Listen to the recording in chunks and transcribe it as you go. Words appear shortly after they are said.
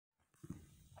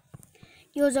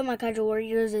Yo, what's up, my casual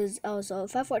warriors? Is also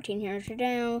 514 here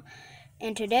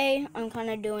today I'm kind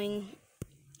of doing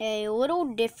a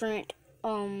little different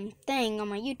thing on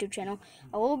my YouTube channel.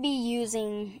 I will be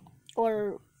using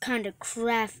or kind of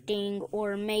crafting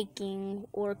or making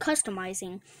or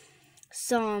customizing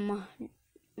some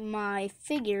of my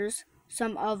figures,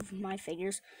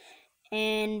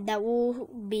 and that will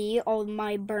be all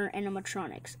my burnt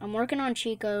animatronics. I'm working on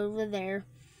Chica over there.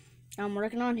 I'm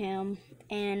working on him,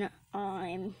 and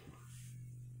I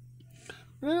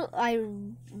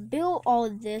built all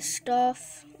this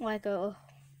stuff like a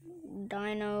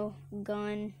dino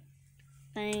gun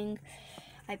thing.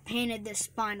 I painted this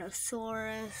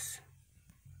Spinosaurus,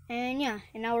 and yeah,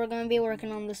 and now we're gonna be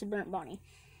working on this burnt Bonnie.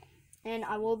 And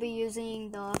I will be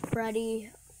using the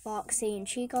Freddy, Foxy, and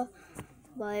Chica,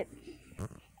 but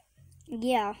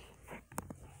yeah.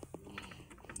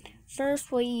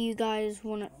 First, what you guys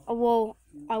wanna? Well,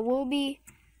 I will be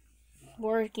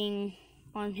working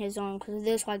on his arm because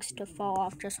this likes to fall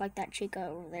off just like that Chica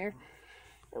over there.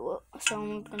 So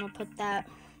I'm gonna put that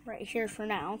right here for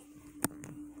now.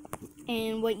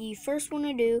 And what you first want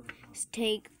to do is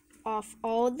take off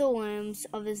all the limbs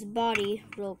of his body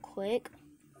real quick,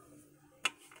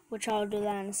 which I'll do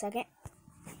that in a second.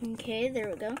 Okay, there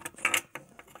we go.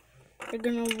 You're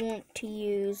gonna want to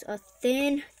use a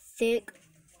thin, thick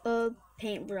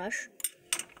paintbrush.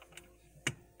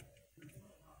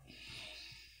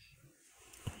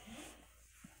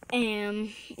 And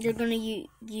you're gonna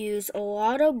use a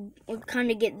lot of,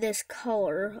 kind of get this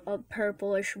color of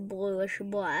purplish, bluish,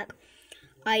 black.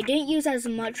 I didn't use as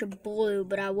much blue,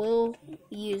 but I will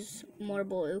use more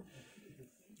blue.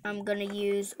 I'm gonna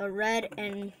use a red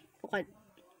and like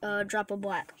a drop of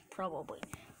black, probably.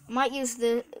 I might use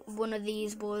one of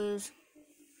these blues,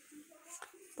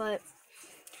 but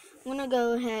I'm gonna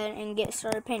go ahead and get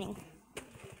started painting.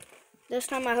 This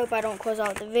time I hope I don't close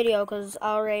out the video because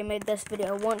I already made this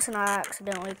video once and I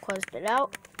accidentally closed it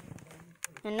out.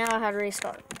 And now I had to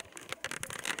restart.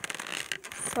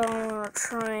 So I'm going to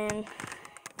try and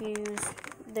use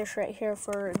this right here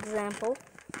for example.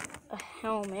 A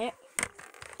helmet.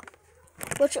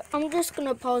 Which I'm just going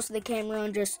to pause the camera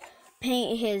and just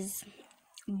paint his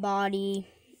body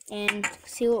and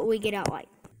see what we get out like.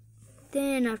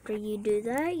 Then after you do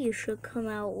that, you should come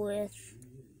out with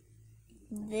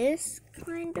this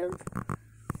kind of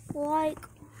like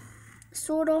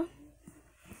sorta,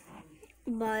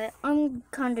 but I'm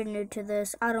kind of new to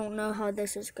this. I don't know how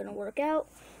this is gonna work out,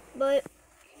 but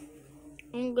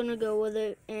I'm gonna go with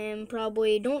it, and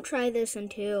probably don't try this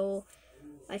until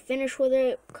I finish with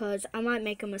it because I might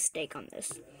make a mistake on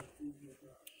this.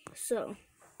 So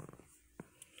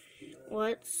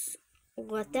let's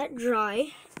let that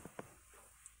dry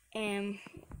and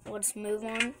let's move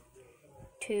on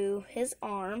to his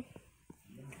arm,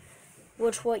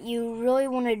 which what you really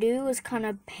want to do is kind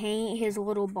of paint his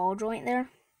little ball joint there,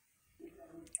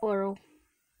 or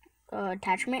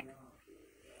attachment,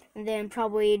 and then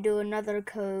probably do another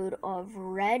coat of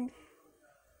red.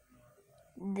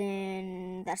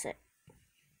 Then that's it.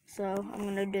 So I'm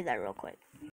going to do that real quick.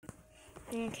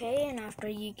 Okay, and after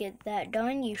you get that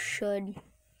done, you should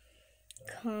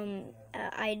come,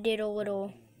 I did a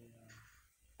little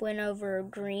went over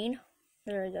green.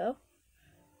 There we go.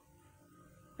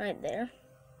 Right there.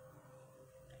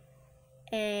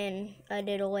 And I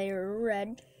did a layer of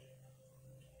red.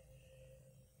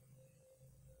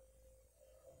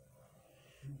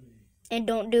 And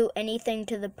don't do anything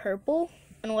to the purple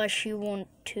unless you want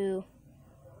to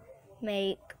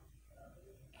make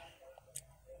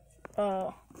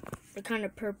the kind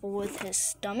of purple with his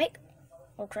stomach.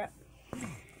 Oh crap.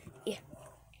 Yeah.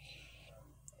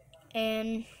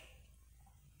 And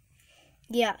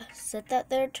yeah, set that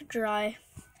there to dry.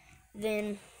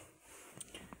 Then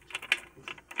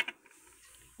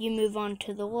you move on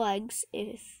to the legs.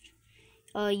 If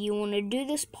you want to do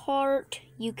this part,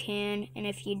 you can, and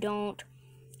if you don't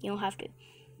have to.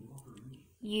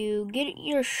 You get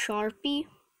your Sharpie.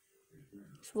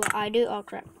 That's what I do. Oh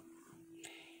crap.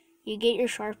 You get your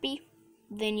Sharpie,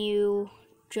 then you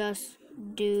just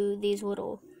do these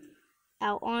little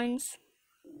outlines.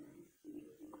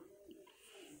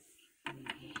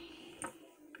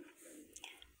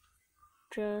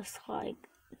 Just like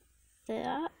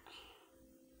that.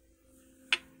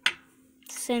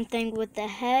 Same thing with the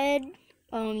head.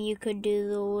 You could do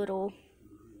the little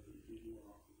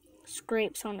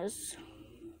scrapes on his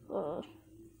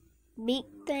beak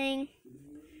thing.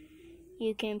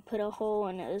 You can put a hole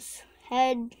in his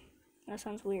head. That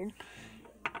sounds weird.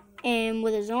 And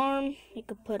with his arm, you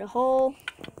could put a hole.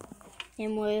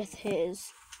 And with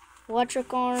his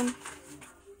electric arm,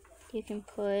 you can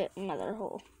put another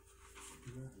hole.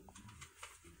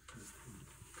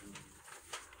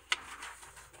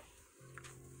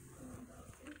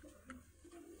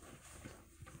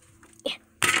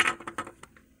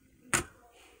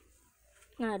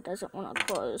 No, it doesn't want to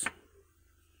close.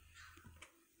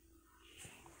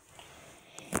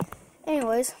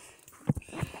 Anyways,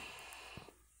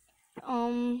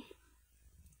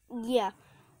 yeah,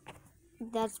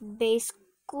 that's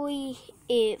basically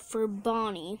it for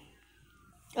Bonnie.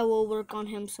 I will work on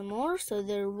him some more, so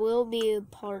there will be a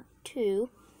part 2,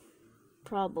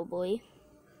 probably,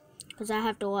 because I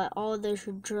have to let all of this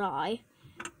dry.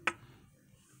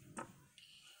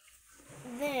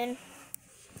 Then,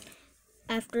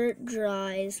 after it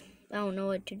dries, I don't know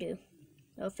what to do.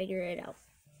 I'll figure it out.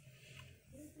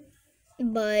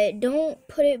 But don't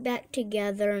put it back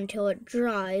together until it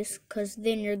dries, because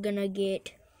then you're going to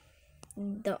get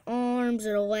the arms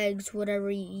or legs, whatever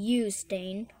you use,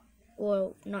 stained.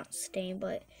 Well, not stained,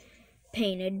 but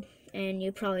painted. And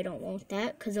you probably don't want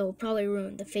that, because it will probably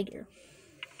ruin the figure.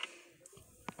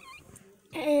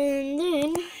 And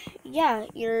then, yeah,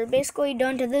 you're basically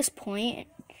done to this point.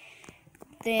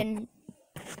 Then,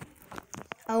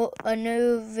 a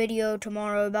new video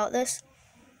tomorrow about this.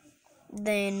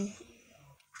 Then,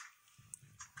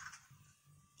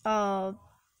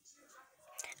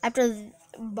 after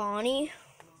Bonnie,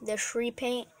 the Shri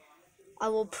paint, I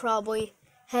will probably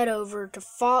head over to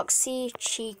Foxy,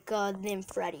 Chica, then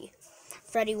Freddy.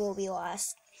 Freddy will be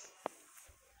last.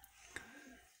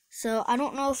 So, I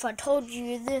don't know if I told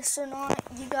you this or not,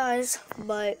 you guys,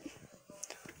 but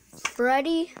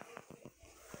Freddy,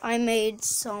 I made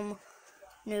some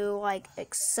new,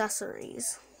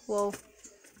 accessories. Well,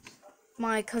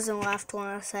 my cousin laughed when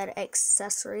I said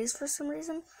accessories for some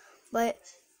reason, but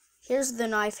here's the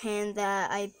knife hand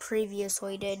that I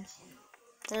previously did.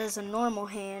 There's a normal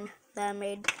hand that I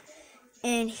made,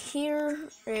 and here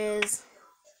is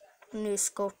a new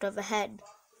sculpt of a head.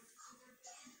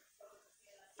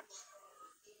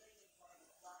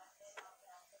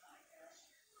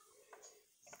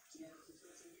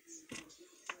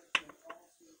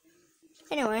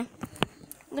 Anyway,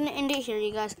 I'm going to end it here,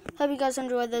 you guys. Hope you guys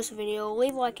enjoyed this video.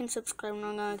 Leave a like and subscribe, and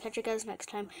I'm going to catch you guys next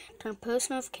time. Turn post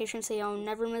notifications so y'all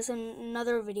never miss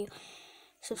another video.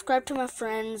 Subscribe to my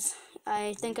friends.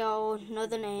 I think I'll know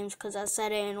the names because I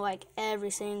said it in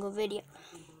every single video.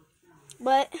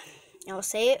 But I'll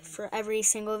say it for every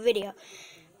single video.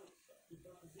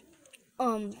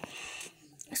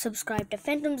 Subscribe to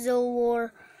Phantom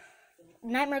Zilla,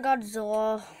 Nightmare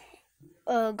Godzilla,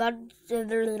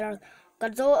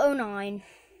 Godzilla 09,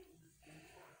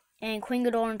 and Queen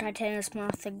Ghidorah and Titanus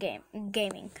Martha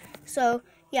Gaming. So,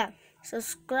 yeah,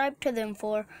 subscribe to them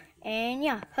and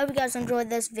yeah, hope you guys enjoyed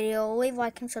this video. Leave a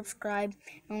like and subscribe.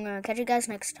 I'm going to catch you guys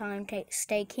next time.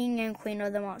 Stay king and queen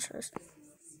of the monsters.